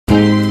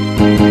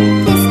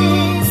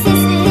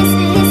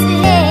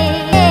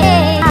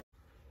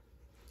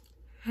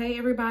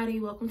everybody,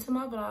 welcome to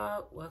my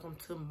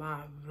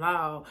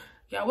vlog.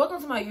 Y'all,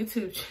 welcome to my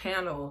YouTube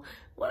channel.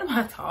 What am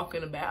I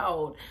talking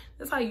about?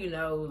 That's how you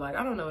know, like,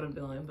 I don't know what I'm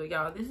doing. But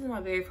y'all, this is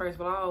my very first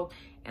vlog,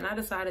 and I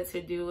decided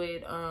to do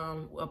it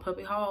a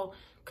puppy haul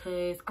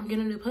because I'm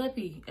getting a new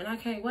puppy and I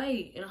can't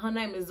wait. And her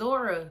name is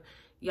Zora.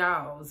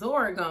 Y'all,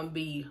 Zora gonna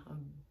be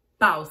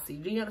bossy.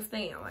 Do you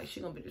understand? Like,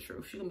 she gonna be the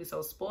truth. She gonna be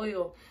so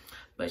spoiled.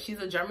 But she's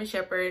a German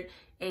Shepherd,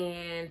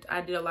 and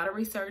I did a lot of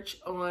research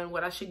on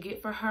what I should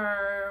get for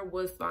her,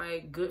 what's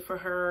like good for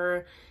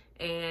her.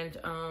 And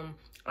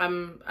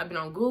I've been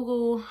on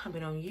Google, I've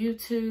been on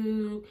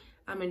YouTube,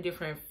 I'm in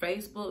different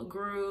Facebook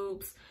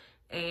groups,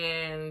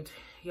 and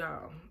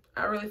y'all,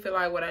 I really feel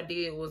like what I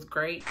did was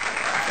great.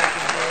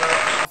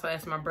 I also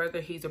asked my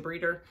brother, he's a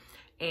breeder,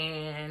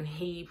 and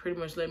he pretty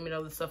much let me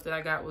know the stuff that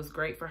I got was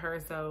great for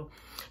her. So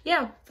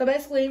yeah, so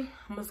basically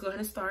I'm gonna go ahead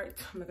and start.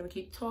 I'm not gonna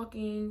keep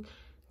talking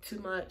too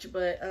much,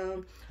 but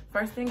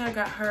first thing I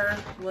got her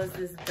was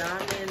this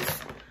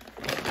Diamonds.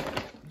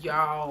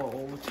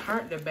 Y'all,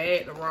 turned the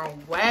bag the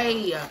wrong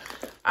way.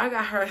 I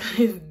got her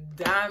this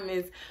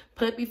Diamonds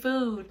puppy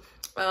food.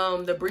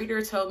 The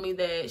breeder told me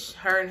that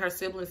her and her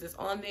siblings is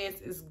on this.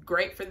 It's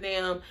great for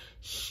them.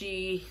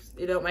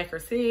 It don't make her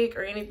sick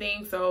or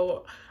anything,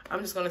 so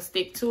I'm just gonna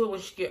stick to it. When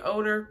she get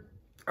older,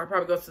 I'll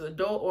probably go to the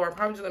adult, or I'm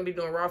probably just gonna be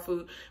doing raw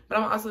food, but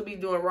I'm also be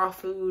doing raw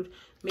food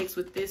mixed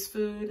with this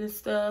food and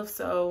stuff,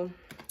 so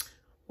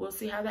we'll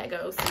see how that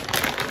goes.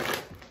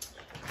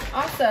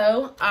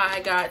 Also,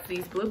 I got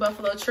these Blue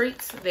Buffalo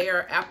treats. They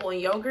are apple and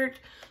yogurt.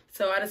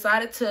 So I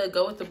decided to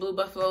go with the Blue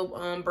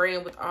Buffalo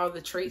brand with all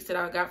the treats that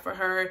I got for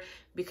her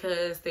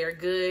because they're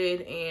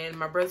good, and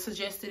my brother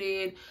suggested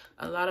it.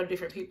 A lot of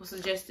different people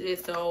suggested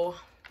it, so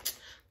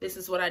this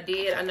is what I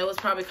did. I know it's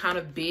probably kind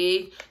of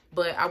big,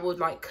 but I would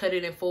like cut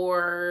it in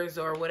 4s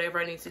or whatever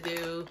I need to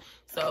do.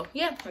 So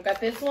yeah, I got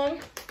this one.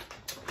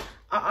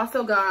 I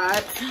also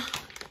got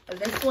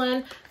this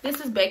one. This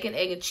is bacon,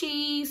 egg, and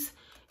cheese.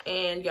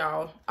 And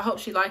y'all, I hope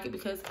she like it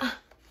because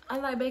I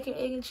like bacon,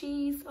 egg, and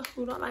cheese.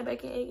 Who don't like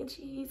bacon, egg, and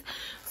cheese?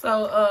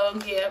 So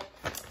yeah,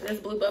 this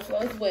Blue Buffalo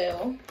as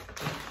well.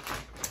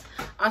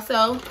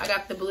 Also, I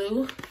got the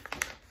Blue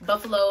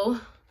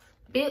Buffalo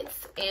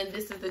bits, and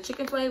this is the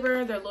chicken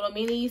flavor. They're little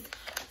minis.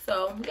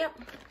 So yep,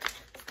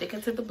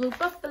 sticking to the Blue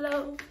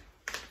Buffalo.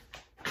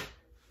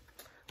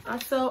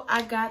 Also,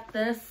 I got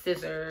the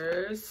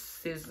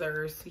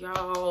scissors,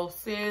 y'all,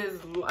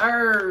 scissors. What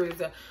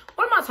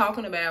am I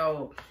talking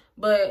about?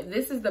 But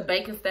this is the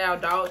bacon style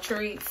dog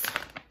treats.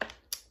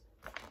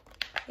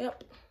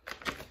 Yep.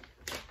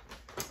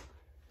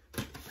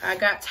 I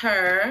got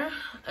her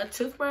a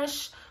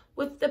toothbrush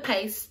with the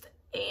paste,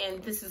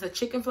 and this is a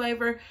chicken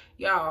flavor.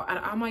 Y'all, out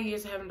of all my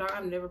years of having a dog,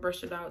 I've never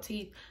brushed a dog's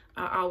teeth.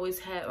 I always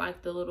had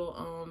like the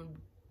little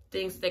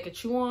things they could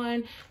chew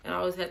on, and I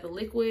always had the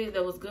liquid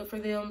that was good for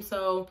them.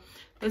 So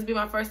this will be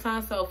my first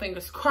time, so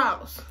fingers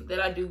crossed that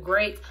I do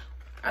great.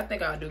 I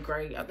think I'll do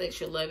great. I think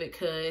she'll love it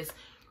because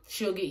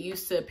she'll get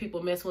used to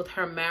people messing with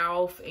her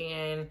mouth,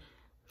 and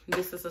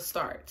this is a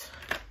start.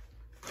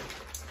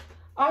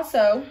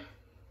 Also,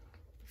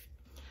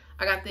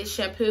 I got this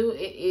shampoo.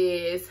 It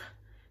is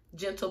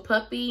Gentle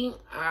Puppy.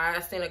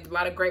 I've seen a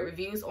lot of great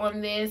reviews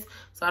on this,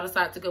 so I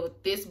decided to go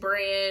with this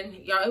brand.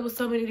 Y'all, it was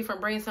so many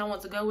different brands I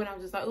want to go with. I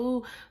was just like,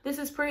 ooh, this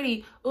is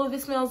pretty. Ooh,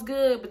 this smells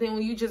good. But then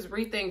when you just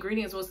read the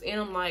ingredients, what's in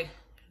them, like,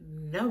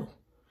 no,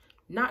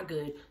 not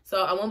good.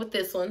 So I went with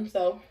this one.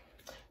 So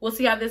we'll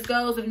see how this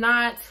goes. If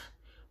not,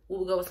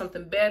 we'll go with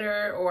something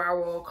better, or I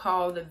will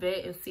call the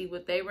vet and see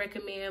what they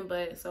recommend.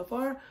 But so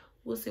far,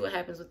 we'll see what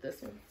happens with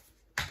this one.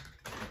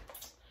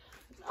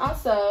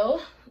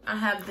 Also, I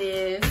have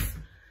this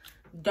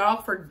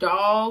Dog for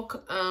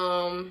Dog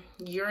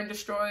urine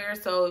destroyer.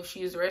 So if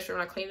she uses the restroom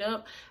and I clean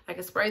up, I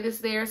can spray this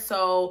there,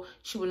 so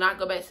she will not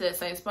go back to that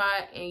same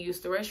spot and use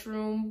the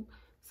restroom.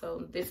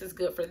 So this is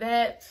good for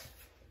that.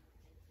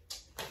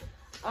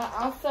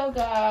 I also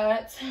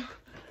got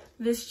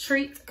this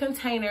treat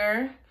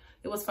container.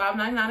 It was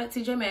 $5.99 at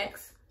TJ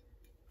Maxx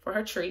for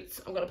her treats.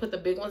 I'm gonna put the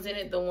big ones in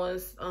it, the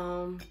ones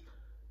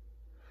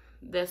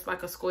that's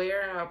like a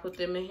square. I'll put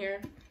them in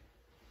here.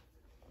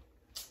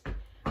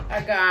 I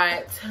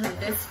got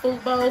this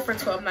food bowl for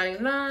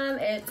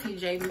 $12.99 at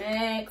TJ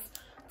Maxx.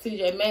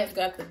 TJ Maxx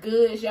got the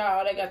goods,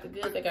 y'all. They got the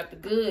goods, they got the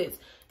goods.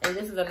 And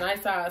this is a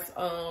nice size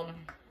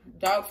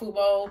dog food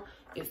bowl.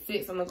 It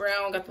sits on the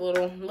ground, got the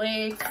little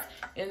legs.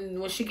 And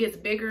when she gets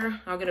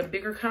bigger, I'll get a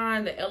bigger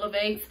kind that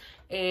elevates,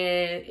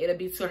 and it'll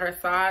be to her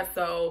size,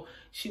 so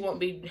she won't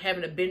be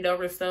having to bend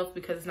over and stuff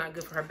because it's not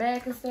good for her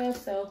back and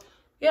stuff. So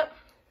yep.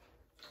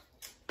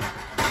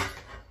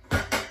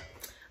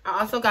 I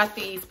also got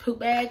these poop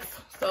bags.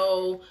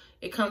 So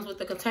it comes with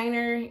the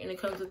container, and it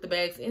comes with the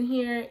bags in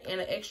here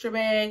and an extra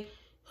bag.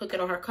 Hook it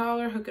on her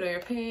collar, hook it on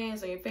your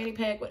pants, on your fanny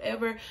pack,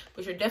 whatever.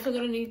 But you're definitely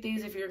gonna need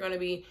these if you're gonna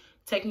be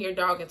taking your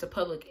dog into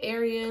public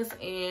areas.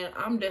 And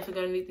I'm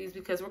definitely gonna need these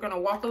because we're gonna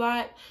walk a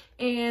lot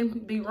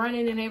and be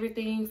running and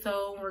everything,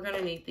 so we're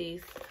gonna need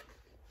these.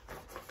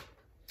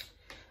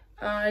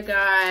 I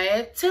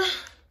got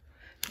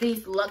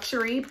these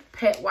luxury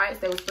pet wipes.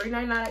 They was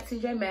 $3.99 at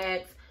TJ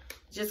Maxx.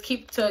 Just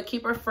keep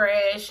her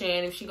fresh,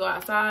 and if she go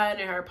outside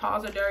and her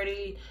paws are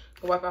dirty, you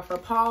can wipe off her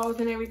paws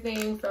and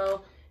everything.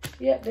 So,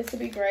 yep, this would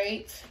be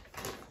great.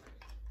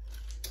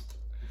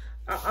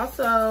 I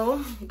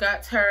also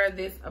got her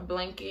a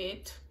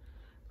blanket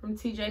from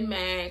TJ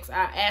Maxx.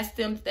 I asked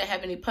them if they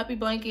have any puppy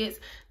blankets.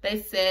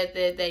 They said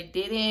that they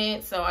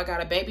didn't. So I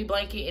got a baby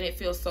blanket, and it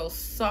feels so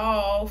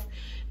soft.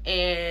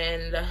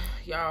 And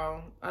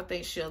y'all, I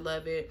think she'll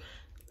love it.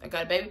 I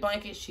got a baby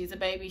blanket. She's a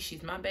baby.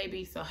 She's my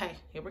baby. So hey,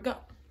 here we go.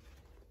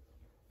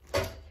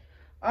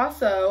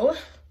 Also,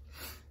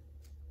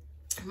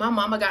 my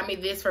mama got me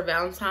this for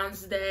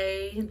Valentine's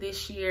Day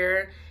this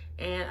year.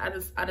 And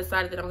I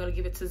decided that I'm gonna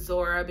give it to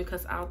Zora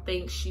because I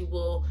think she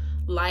will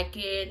like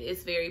it.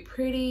 It's very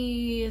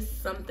pretty. It's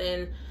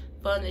something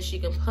fun that she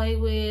can play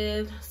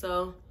with.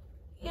 So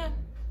yeah.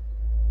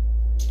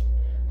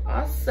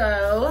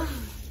 Also,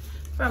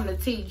 from the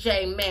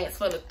TJ Maxx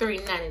for the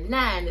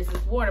 $3.99, this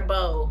is water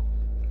bowl.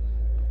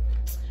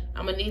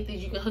 I'm gonna need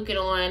these. You can hook it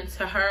on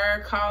to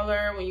her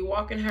collar when you're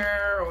walking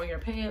her, or in your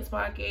pants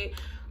pocket,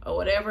 or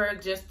whatever,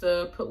 just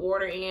to put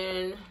water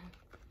in.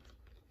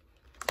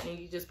 And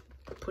you just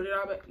put it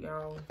all back.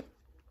 Y'all,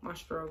 my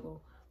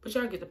struggle. But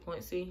y'all get the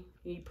point, see?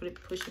 You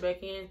push it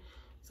back in.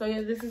 So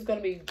yeah, this is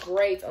gonna be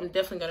great. I'm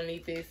definitely gonna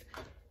need this.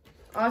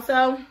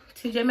 Also,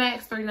 TJ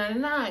Maxx,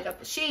 $3.99. Got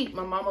the sheep.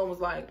 My mama was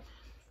like,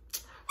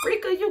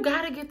 Rika, you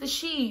gotta get the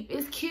sheep.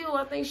 It's cute.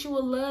 I think she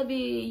will love it.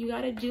 You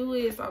gotta do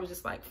it. So I was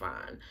just like,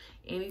 fine.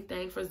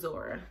 Anything for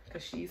Zora,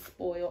 because she's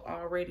spoiled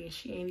already and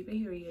she ain't even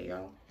here yet,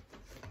 y'all.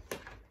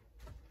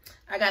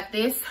 I got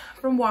this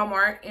from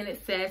Walmart, and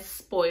it says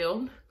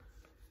spoiled,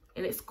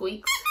 and it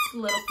squeaks. It's a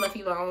little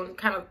fluffy bone.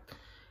 Kind of,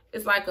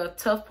 it's like a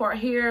tough part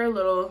here, a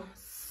little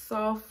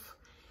soft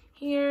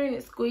here, and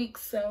it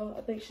squeaks. So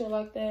I think she'll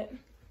like that.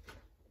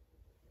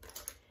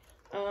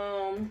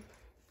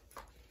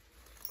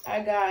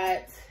 I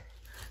got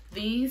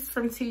these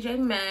from TJ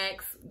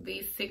Maxx,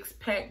 these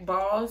 6-pack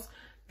balls.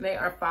 They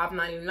are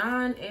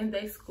 $5.99 and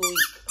they squeak.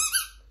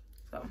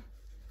 So,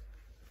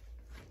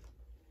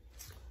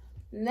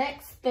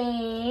 next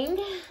thing,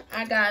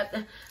 I got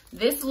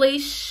this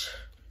leash.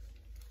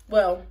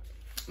 Well,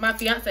 my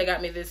fiance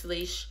got this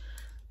leash.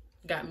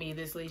 Got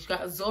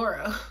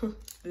Zora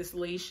this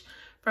leash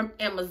from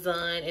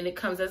Amazon, and it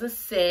comes as a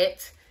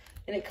set,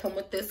 and it comes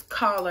with this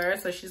collar.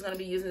 So she's gonna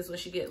be using this when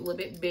she gets a little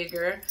bit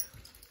bigger.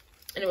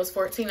 And it was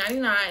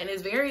 $14.99, and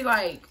it's very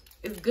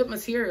it's good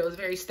material. It's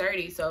very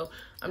sturdy, so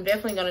I'm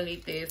definitely gonna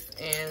need this,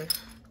 and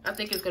I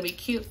think it's gonna be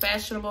cute,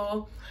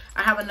 fashionable.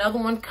 I have another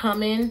one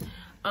coming.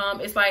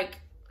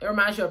 It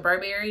reminds you of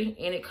Burberry,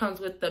 and it comes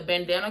with the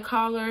bandana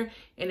collar,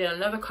 and then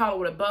another collar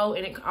with a bow,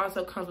 and it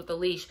also comes with a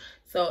leash.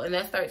 So, and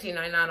that's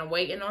 $13.99. I'm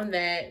waiting on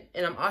that,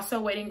 and I'm also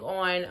waiting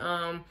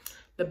on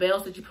the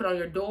bells that you put on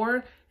your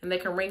door, and they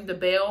can ring the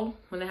bell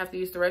when they have to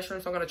use the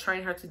restroom. So I'm gonna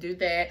train her to do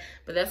that,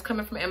 but that's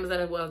coming from Amazon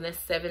as well, and that's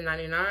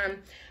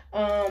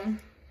 $7.99.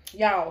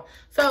 Y'all,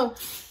 so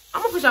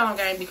I'm gonna put y'all on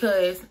game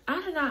because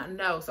I did not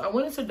know. So I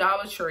went into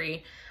Dollar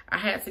Tree. I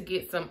had to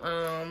get some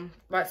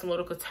some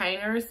little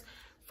containers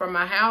for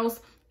my house,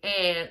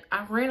 and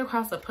I ran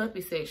across the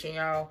puppy section,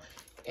 y'all,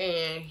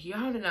 and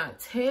y'all did not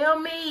tell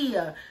me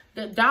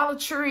that Dollar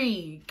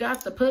Tree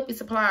got the puppy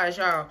supplies,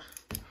 y'all.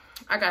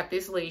 I got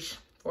this leash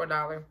for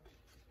 $1,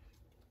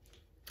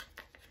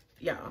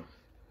 y'all,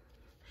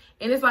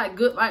 and it's like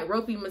good, like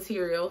ropey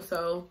material,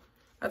 so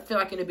I feel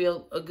like it'll be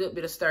a good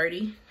bit of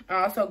sturdy.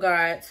 I also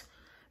got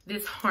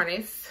this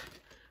harness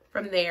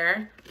from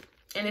there,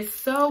 and it's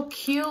so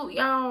cute,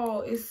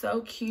 y'all. It's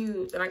so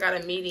cute. And I got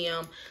a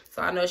medium,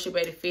 so I know she'll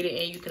be able to fit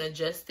it, and you can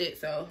adjust it,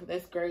 so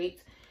that's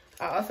great.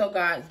 I also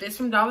got this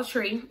from Dollar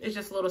Tree. It's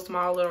just a little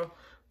small little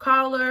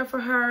collar for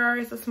her.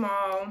 It's a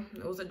small.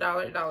 It was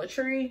 $1 at Dollar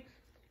Tree.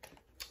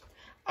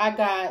 I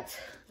got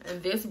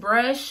this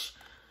brush,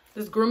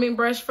 this grooming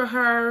brush for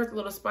her,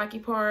 little spiky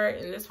part,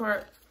 and this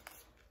part,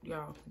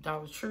 y'all,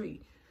 Dollar Tree.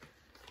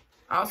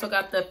 I also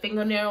got the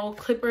fingernail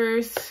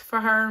clippers for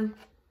her.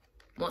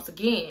 Once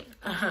again,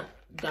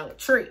 Dollar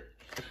Tree,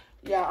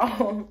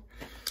 y'all.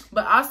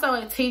 But also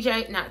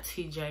at not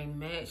TJ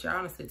Maxx. Y'all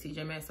honestly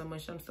TJ Maxx so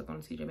much. I'm stuck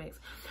on TJ Maxx.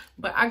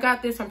 But I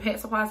got this from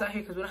Pet Supplies out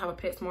here because we don't have a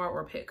PetSmart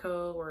or a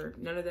Petco or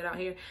none of that out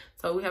here.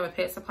 So we have a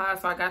Pet Supply.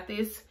 So I got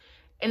this,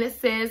 and it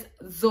says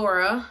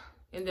Zora,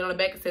 and then on the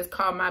back it says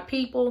call my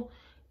people,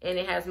 and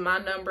it has my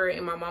number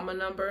and my mama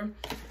number.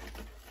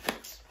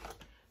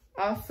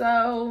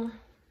 Also,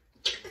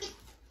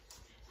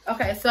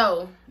 okay,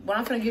 so what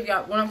I'm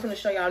gonna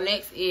show y'all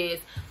next is,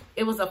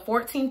 it was a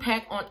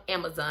 14-pack on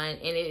Amazon,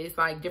 and it is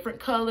like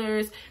different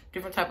colors,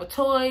 different type of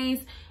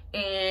toys,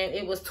 and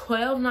it was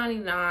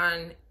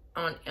 $12.99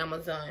 on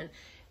Amazon.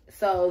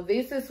 So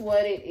this is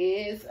what it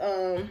is.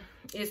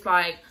 It's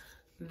like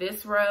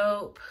this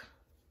rope,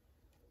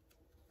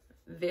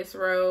 this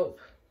rope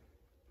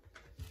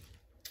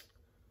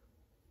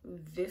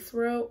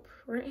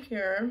right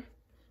here,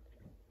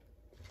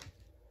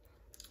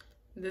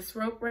 this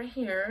rope right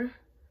here,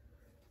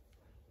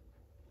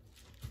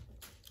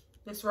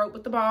 this rope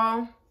with the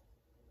ball,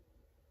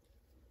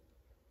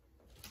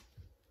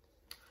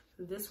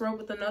 this rope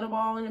with another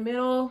ball in the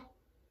middle.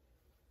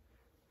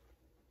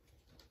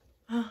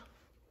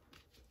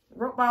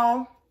 Rope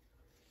ball.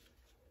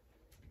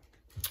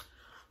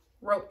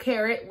 Rope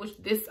carrot, which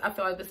this, I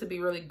feel like this would be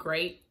really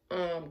great.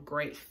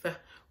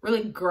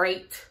 Really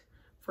great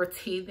for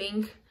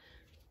teething.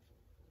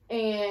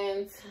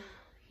 And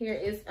here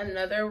is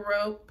another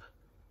rope.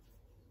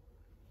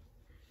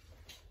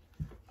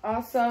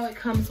 Also, it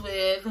comes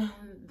with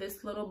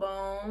this little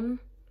bone.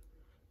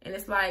 And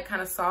it's like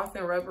kind of soft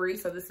and rubbery,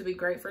 so this would be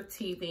great for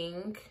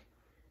teething.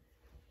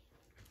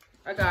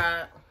 I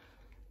got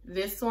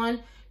this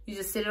one. You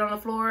just sit it on the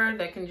floor.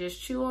 They can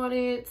just chew on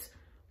it,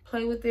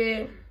 play with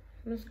it.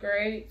 It's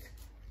great.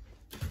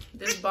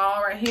 This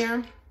ball right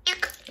here,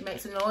 it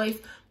makes a noise.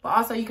 But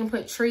also you can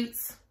put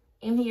treats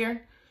in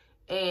here,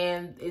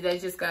 and they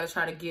just gotta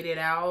try to get it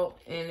out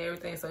and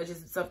everything. So it's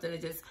just something to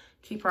just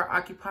keep her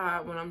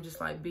occupied when I'm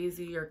just like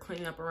busy or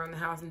cleaning up around the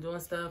house and doing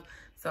stuff.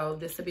 So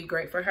this would be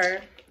great for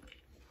her.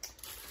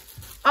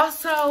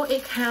 Also,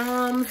 it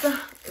comes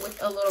with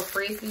a little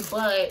frisbee,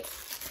 but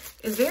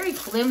it's very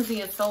flimsy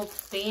and so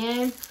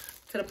thin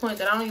to the point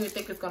that I don't even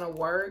think it's gonna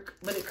work,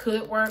 but it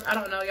could work. I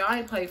don't know, y'all. I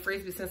ain't played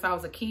frisbee since I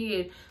was a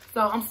kid,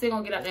 so I'm still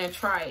gonna get out there and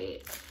try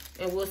it,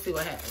 and we'll see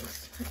what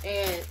happens.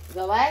 And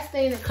the last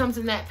thing that comes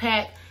in that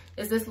pack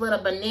is this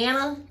little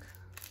banana.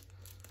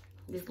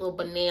 This little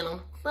banana.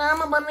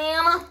 I'm a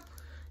banana.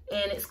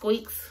 And it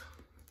squeaks.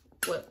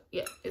 What?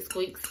 Yeah, it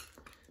squeaks.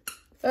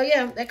 So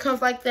yeah, that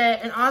comes like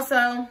that. And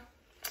also,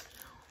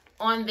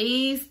 on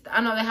these, I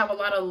know they have a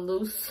lot of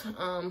loose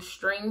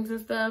strings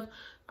and stuff.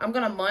 I'm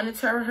going to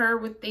monitor her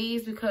with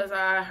these because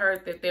I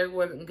heard that they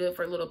wasn't good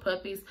for little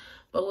puppies.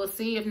 But we'll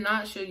see. If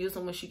not, she'll use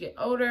them when she get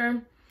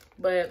older.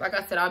 But like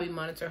I said, I'll be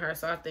monitoring her,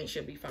 so I think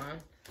she'll be fine.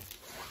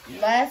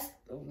 Last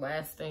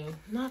thing.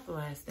 Not the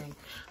last thing.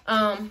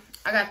 I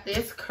got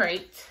this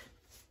crate.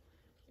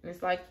 And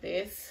it's like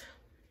this.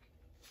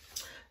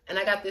 And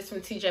I got this from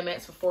TJ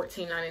Maxx for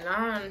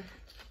 $14.99.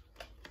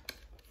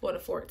 For the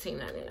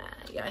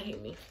 $14.99. Y'all hear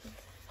me?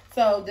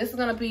 So this is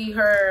gonna be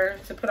her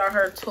to put all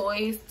her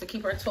toys, to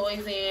keep her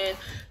toys in,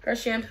 her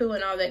shampoo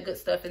and all that good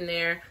stuff in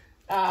there.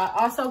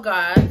 Also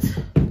got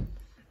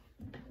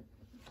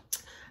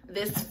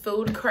this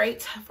food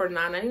crate for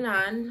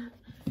 $9.99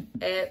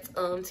 at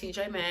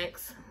TJ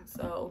Maxx.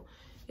 So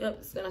yep,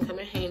 it's gonna come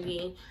in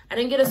handy. I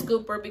didn't get a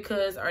scooper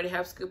because I already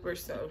have scoopers,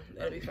 so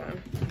that'll be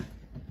fine.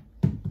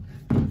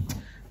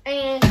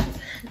 And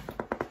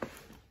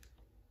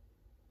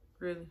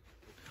really,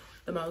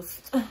 the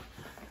most.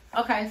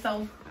 Okay,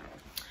 so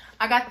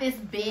I got this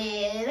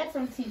bed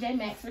from TJ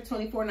Maxx for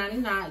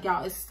 $24.99.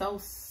 Y'all, it's so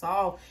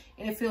soft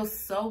and it feels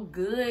so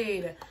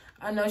good.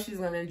 I know she's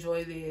gonna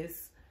enjoy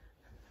this.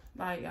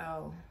 Like,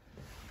 y'all,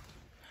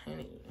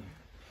 honey,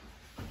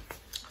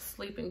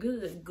 sleeping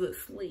good, good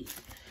sleep.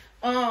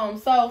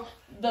 So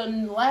the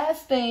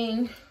last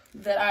thing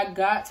that I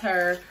got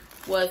her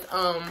was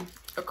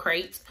a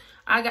crate.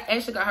 I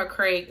actually got her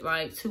crate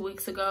like 2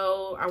 weeks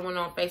ago. I went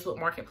on Facebook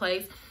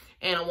Marketplace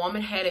and a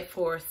woman had it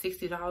for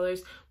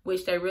 $60,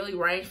 which they really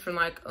range from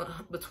like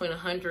between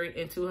 $100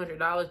 and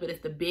 $200, but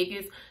it's the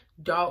biggest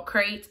dog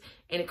crate,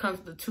 and it comes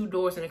with the 2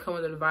 doors and it comes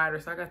with a divider.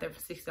 So I got that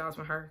for $60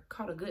 from her.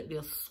 Caught a good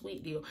deal,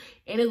 sweet deal,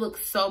 and it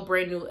looks so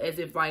brand new, as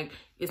if like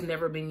it's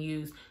never been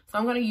used. So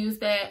I'm gonna use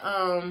that.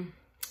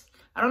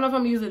 I don't know if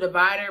I'm using a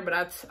divider, but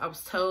I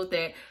was told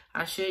that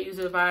I should use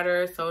a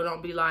divider so it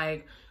don't be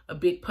like a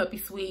big puppy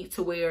suite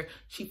to where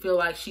she feel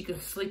like she can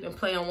sleep and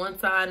play on one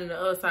side and the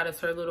other side is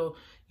her little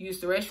use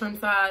the restroom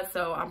side.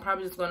 So I'm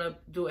probably just gonna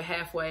do it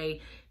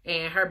halfway,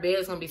 and her bed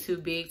is gonna be too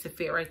big to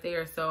fit right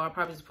there. So I'll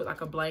probably just put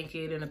like a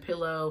blanket and a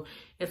pillow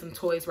and some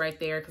toys right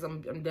there, because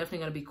I'm definitely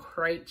gonna be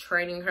crate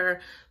training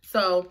her.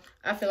 So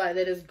I feel like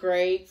that is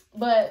great.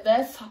 But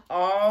that's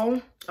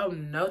all. Oh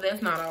no,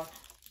 that's not all.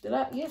 Did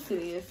I? Yes,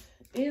 it is.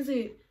 Is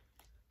it?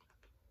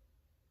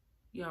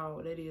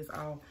 Y'all, that is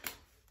all.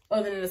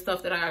 Other than the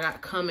stuff that I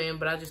got coming,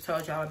 but I just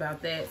told y'all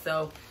about that.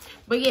 So,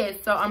 but yeah,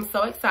 so I'm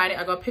so excited.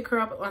 I go pick her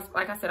up,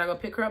 like I said, I go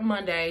pick her up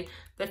Monday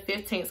the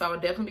 15th. So I will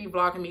definitely be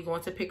vlogging me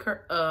going to pick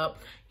her up.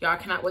 Y'all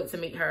cannot wait to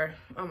meet her.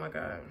 Oh my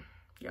God,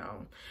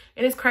 y'all.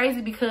 And it's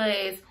crazy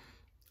because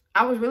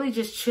I was really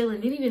just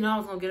chilling. Didn't even know I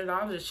was gonna get it.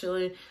 I was just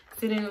chilling,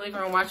 sitting in the living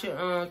room watching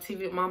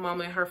TV with my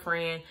mama and her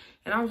friend.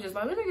 And I was just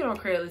like, let me get on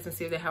Craigslist and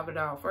see if they have a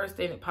dog. First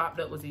thing that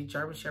popped up was these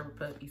German Shepherd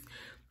puppies.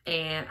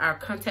 And I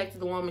contacted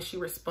the woman. She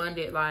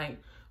responded like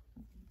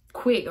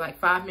quick, like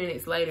 5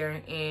 minutes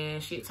later,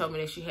 and she told me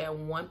that she had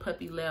 1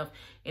 puppy left,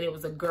 and it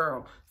was a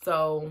girl.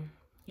 So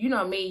you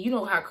know me, you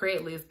know how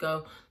Craigslist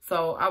go.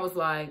 So I was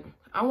like,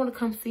 I want to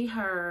come see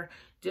her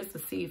just to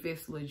see if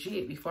it's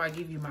legit before I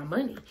give you my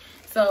money.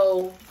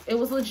 So it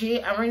was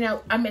legit.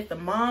 I met the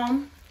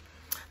mom.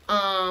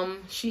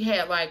 She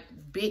had like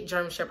big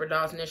German Shepherd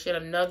dogs, and then she had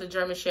another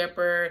German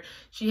Shepherd.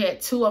 She had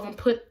 2 of them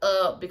put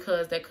up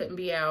because they couldn't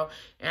be out,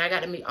 and I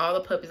got to meet all the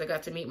puppies. I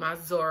got to meet my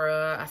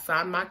Zora. I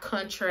signed my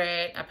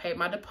contract. I paid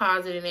my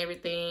deposit and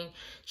everything.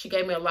 She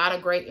gave me a lot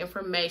of great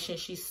information.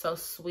 She's so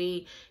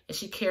sweet, and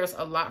she cares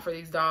a lot for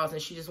these dogs,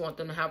 and she just wants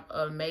them to have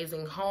an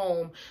amazing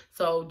home.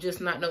 So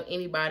just not know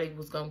anybody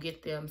was gonna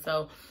get them.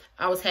 So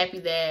I was happy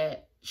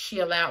that she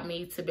allowed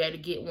me to be able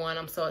to get one.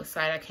 I'm so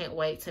excited. I can't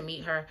wait to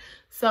meet her.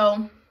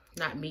 So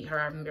not meet her,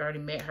 I've already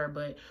met her,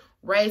 but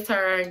raise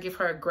her and give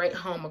her a great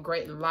home, a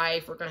great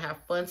life. We're gonna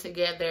have fun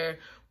together.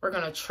 We're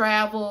gonna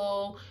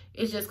travel.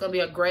 It's just gonna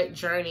be a great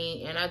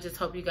journey, and I just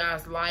hope you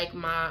guys like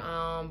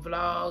my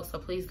vlog. So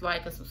please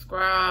like and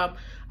subscribe.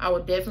 I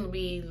will definitely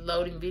be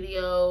loading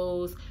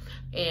videos,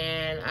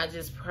 and I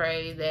just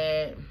pray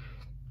that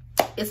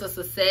it's a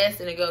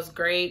success and it goes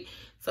great.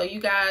 So you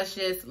guys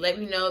just let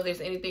me know if there's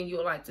anything you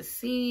would like to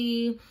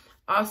see.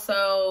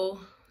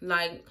 Also,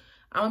 like,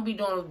 I'm going to be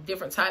doing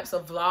different types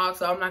of vlogs,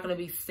 so I'm not going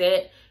to be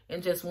set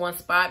in just one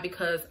spot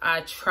because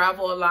I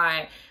travel a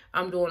lot.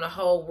 I'm doing a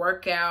whole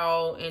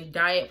workout and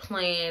diet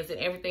plans and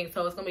everything,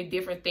 so it's going to be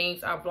different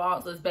things I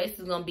vlog. So it's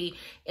basically going to be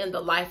in the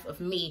life of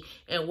me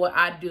and what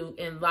I do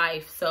in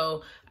life.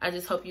 So I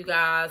just hope you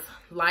guys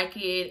like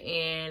it,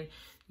 and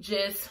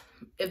just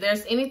if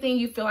there's anything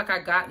you feel like I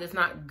got that's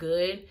not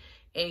good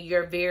and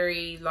you're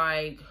very,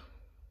 like,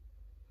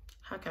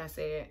 how can I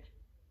say it?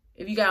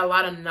 If you got a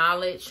lot of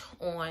knowledge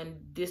on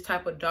this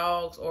type of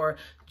dogs or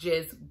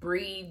just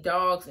breed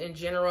dogs in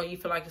general, you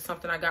feel like it's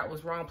something I got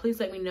was wrong,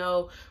 please let me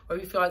know. Or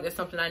if you feel like there's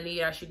something I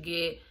need, I should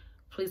get,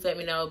 please let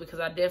me know,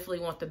 because I definitely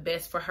want the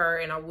best for her,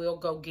 and I will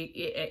go get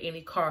it at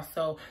any cost.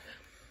 So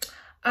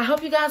I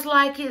hope you guys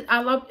like it.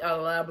 I love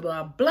blah,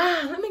 blah,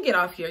 blah. Let me get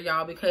off here,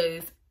 y'all,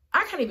 because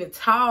I can't even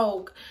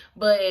talk,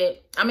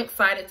 but I'm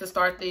excited to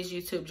start this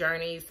YouTube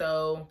journey.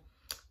 So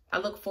I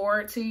look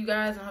forward to you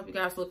guys. I hope you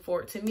guys look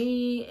forward to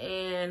me,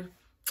 and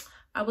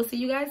I will see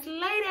you guys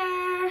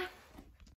later.